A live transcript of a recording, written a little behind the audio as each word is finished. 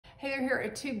Hey there, here are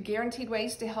 2 guaranteed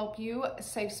ways to help you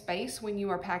save space when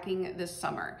you are packing this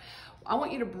summer. I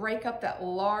want you to break up that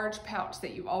large pouch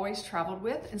that you've always traveled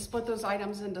with and split those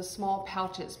items into small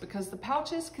pouches, because the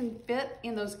pouches can fit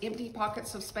in those empty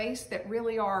pockets of space that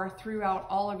really are throughout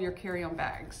all of your carry-on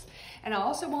bags. And I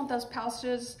also want those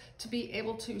pouches to be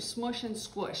able to smush and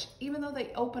squish. Even though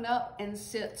they open up and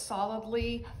sit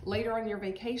solidly later on your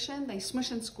vacation, they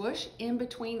smush and squish in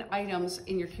between items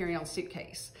in your carry-on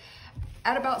suitcase.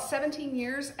 At about 17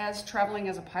 years as traveling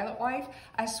as a pilot wife,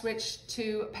 I switched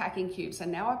to packing cubes,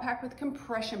 and now I pack with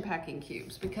compression packing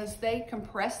cubes because they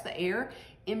compress the air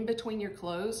in between your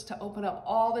clothes to open up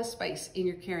all this space in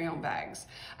your carry-on bags.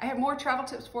 I have more travel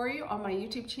tips for you on my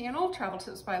YouTube channel, Travel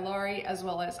Tips by Laurie, as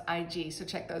well as IG, so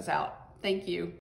check those out. Thank you.